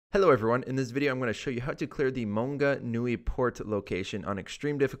Hello everyone, in this video I'm going to show you how to clear the Maunga Nui Port location on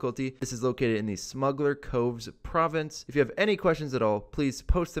extreme difficulty. This is located in the Smuggler Coves province. If you have any questions at all, please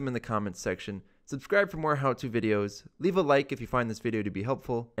post them in the comments section. Subscribe for more how-to videos, leave a like if you find this video to be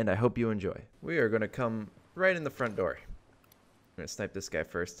helpful, and I hope you enjoy. We are going to come right in the front door. I'm going to snipe this guy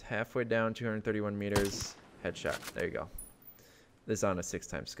first. Halfway down, 231 meters, headshot. There you go. This is on a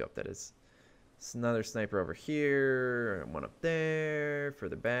 6x scope, that is. There's another sniper over here, and one up there,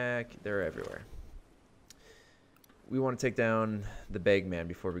 further back. They're everywhere. We want to take down the bag man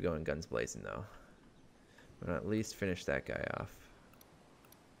before we go in guns blazing, though. We're going to at least finish that guy off.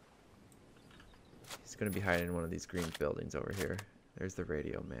 He's going to be hiding in one of these green buildings over here. There's the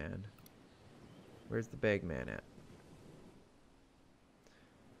radio man. Where's the bag man at?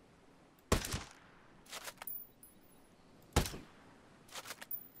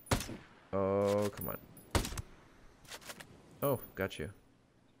 Oh, come on. Oh, got you.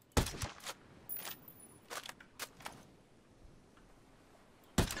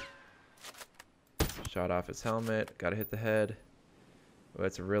 Shot off his helmet. Gotta hit the head. Oh,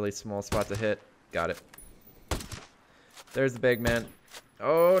 that's a really small spot to hit. Got it. There's the big man.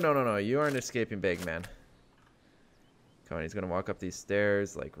 Oh, no, no, no. You aren't escaping, big man. Come on, he's gonna walk up these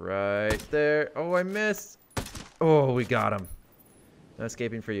stairs, like right there. Oh, I missed. Oh, we got him. No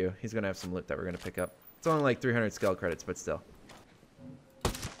escaping for you. He's going to have some loot that we're going to pick up. It's only like 300 skill credits, but still.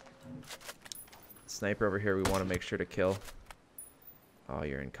 Sniper over here we want to make sure to kill. Oh,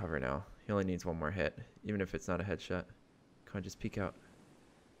 you're in cover now. He only needs one more hit, even if it's not a headshot. Come on, just peek out.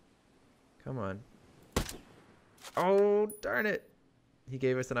 Come on. Oh, darn it. He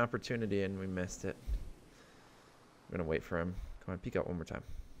gave us an opportunity and we missed it. I'm going to wait for him. Come on, peek out one more time.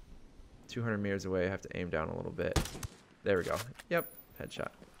 200 meters away. I have to aim down a little bit. There we go. Yep. Headshot.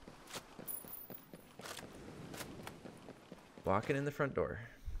 Walking in the front door.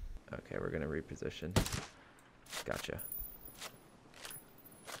 Okay, we're going to reposition. Gotcha.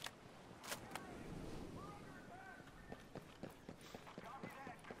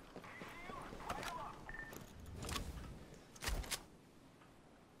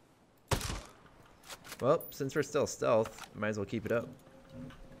 Well, since we're still stealth, might as well keep it up.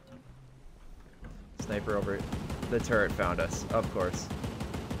 Sniper over the turret found us, of course.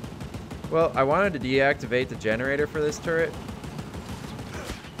 Well, I wanted to deactivate the generator for this turret,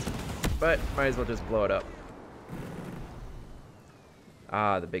 but might as well just blow it up.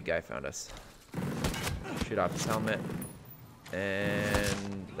 Ah, the big guy found us. Shoot off his helmet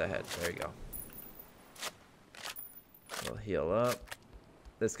and the head. There you go. We'll heal up.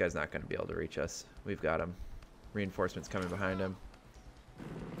 This guy's not going to be able to reach us. We've got him. Reinforcements coming behind him.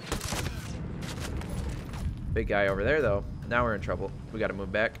 Big guy over there, though. Now we're in trouble. We got to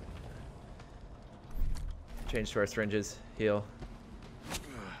move back. Change to our syringes. Heal.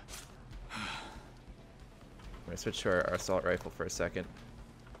 I'm going to switch to our assault rifle for a second.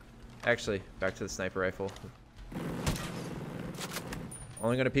 Actually, back to the sniper rifle.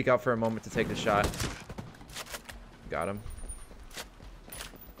 Only going to peek out for a moment to take the shot. Got him.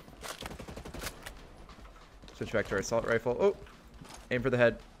 Switch back to our assault rifle. Oh! Aim for the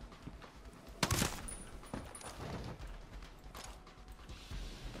head.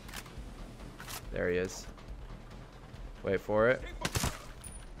 There he is. Wait for it.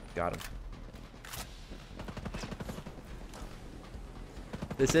 Got him.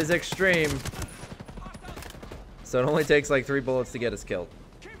 This is extreme. So it only takes like 3 bullets to get us killed.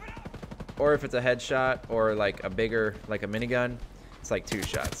 Or if it's a headshot or like a bigger, like a minigun, it's like 2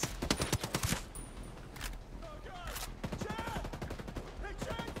 shots.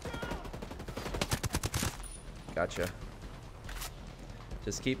 Gotcha.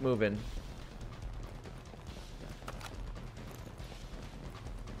 Just keep moving.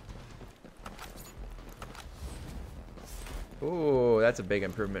 Ooh, that's a big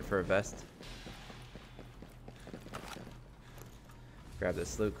improvement for a vest. Grab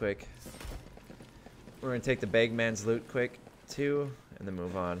this loot quick. We're going to take the bagman's loot quick, too, and then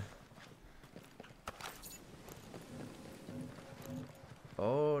move on.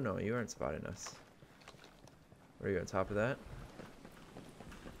 Oh, no, you aren't spotting us. Where are you, on top of that?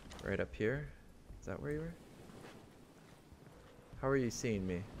 Right up here? Is that where you were? How are you seeing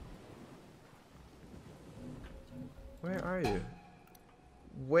me? Where are you?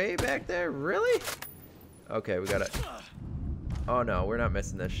 Way back there? Really? Okay, we gotta... Oh no, we're not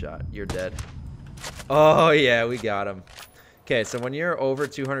missing this shot. You're dead. Oh yeah, we got him. Okay, so when you're over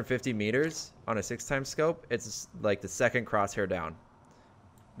 250 meters on a 6x scope, it's like the second crosshair down.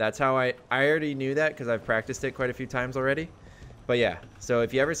 That's how I already knew that because I've practiced it quite a few times already. But yeah, so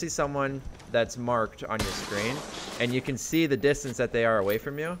if you ever see someone that's marked on your screen and you can see the distance that they are away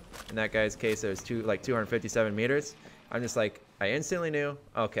from you, in that guy's case it was like 257 meters, I'm just like, I instantly knew,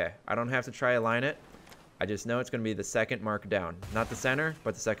 okay, I don't have to try align it. I just know it's going to be the second mark down. Not the center,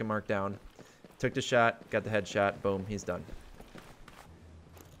 but the second mark down. Took the shot, got the headshot, boom, he's done.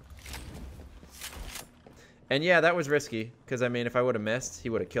 And yeah, that was risky, because I mean, if I would have missed, he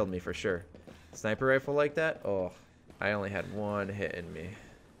would have killed me for sure. Sniper rifle like that? Oh, I only had one hit in me.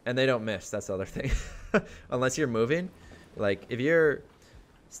 And they don't miss, that's the other thing. Unless you're moving. Like, if you're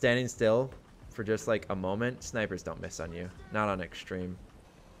standing still for just like a moment, snipers don't miss on you. Not on extreme.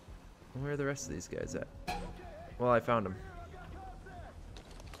 Where are the rest of these guys at? Well, I found them.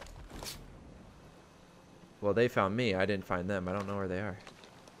 Well, they found me. I didn't find them. I don't know where they are.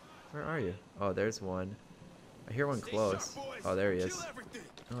 Where are you? Oh, there's one. I hear one close. Oh, there he is.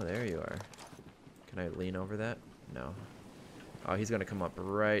 Oh, there you are. Can I lean over that? No. Oh, he's going to come up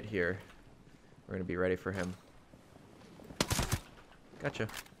right here. We're going to be ready for him. Gotcha.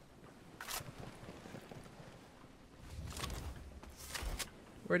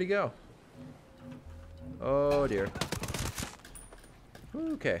 Where'd he go? Oh, dear.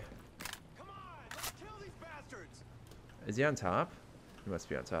 Okay. Come on, let's kill these bastards. Is he on top? He must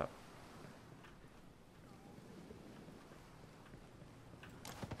be on top.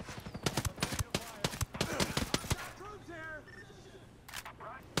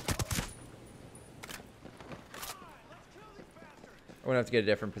 I'm gonna have to get a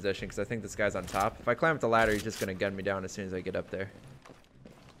different position because I think this guy's on top. If I climb up the ladder, he's just gonna gun me down as soon as I get up there.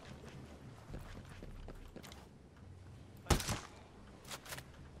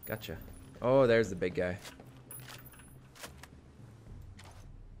 Gotcha. Oh, there's the big guy.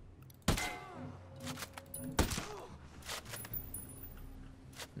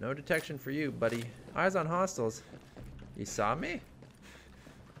 No detection for you, buddy. Eyes on hostiles. You saw me?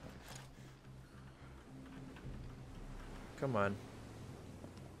 Come on.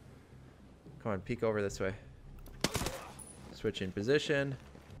 Come on, peek over this way. Switching position.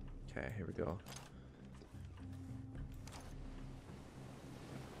 Okay, here we go.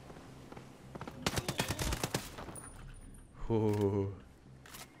 Ooh.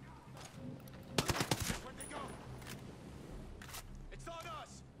 Where'd they go? It's on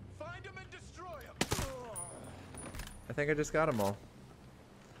us. Find them and destroy them. I think I just got them all.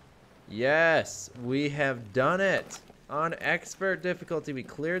 Yes, we have done it. On expert difficulty, we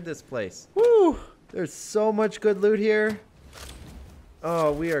cleared this place. Woo! There's so much good loot here.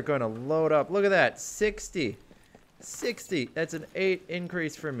 Oh, we are going to load up. Look at that. 60. 60. That's an 8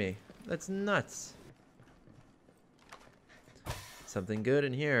 increase for me. That's nuts. Something good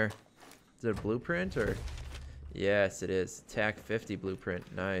in here. Is it a blueprint or? Yes, it is. TAC 50 blueprint.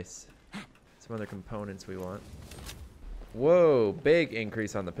 Nice. Some other components we want. Whoa, big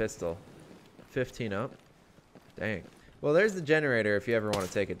increase on the pistol. 15 up. Dang. Well, there's the generator if you ever want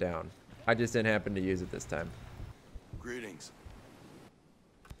to take it down. I just didn't happen to use it this time. Greetings.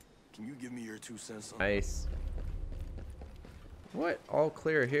 Can you give me your 2 cents on Nice. What? All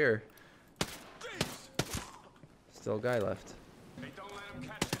clear here. Still a guy left. Hey, don't let him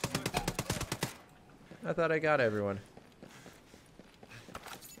catch you slipping. I thought I got everyone.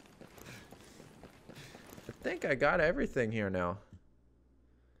 I think I got everything here now.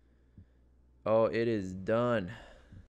 Oh, it is done.